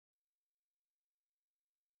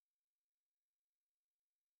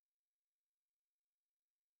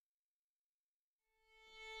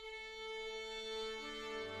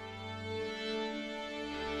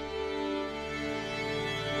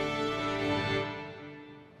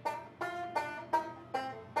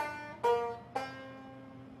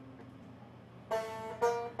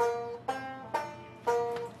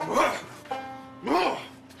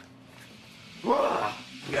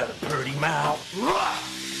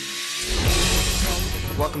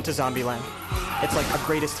Welcome to Zombieland. It's like a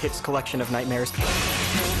greatest hits collection of nightmares.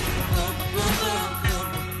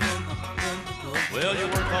 Well, you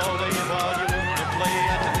work all day while you want to play.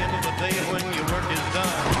 At the end of the day, when your work is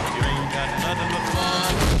done, you ain't got nothing but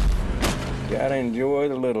fun. Gotta enjoy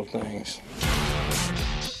the little things.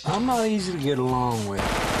 I'm not easy to get along with.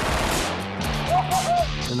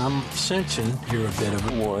 And I'm sensing you're a bit of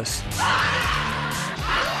a wuss.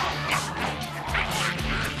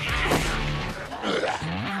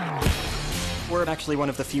 We're actually one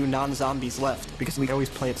of the few non-zombies left because we always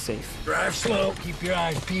play it safe. Drive slow, keep your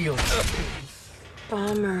eyes peeled.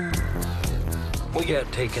 Bummer. We got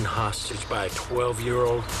taken hostage by a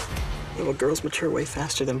 12-year-old. Little girls mature way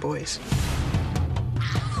faster than boys.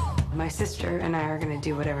 My sister and I are gonna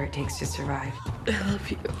do whatever it takes to survive. I love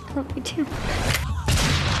you. I love you too.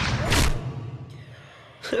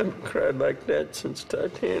 I haven't cried like that since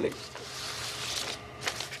Titanic.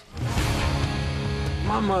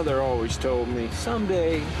 My mother always told me,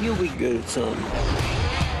 someday you'll be good at something.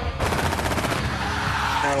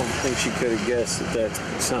 I don't think she could have guessed that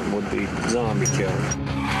something would be zombie killing.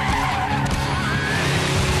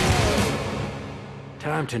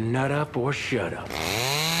 Time to nut up or shut up.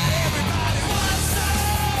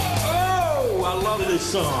 Oh, I love this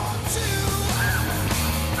song.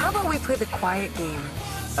 How about we play the quiet game?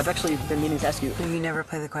 I've actually been meaning to ask you. No, you never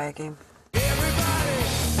play the quiet game.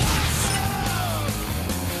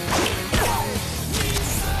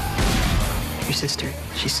 Your sister,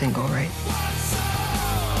 she's single, right?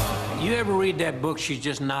 You ever read that book, She's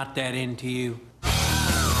Just Not That Into You?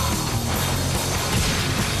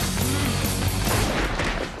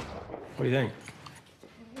 What do you think?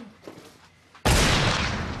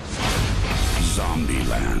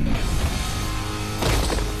 Zombieland.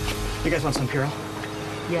 You guys want some Purell?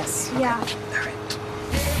 Yes. Yeah. All right.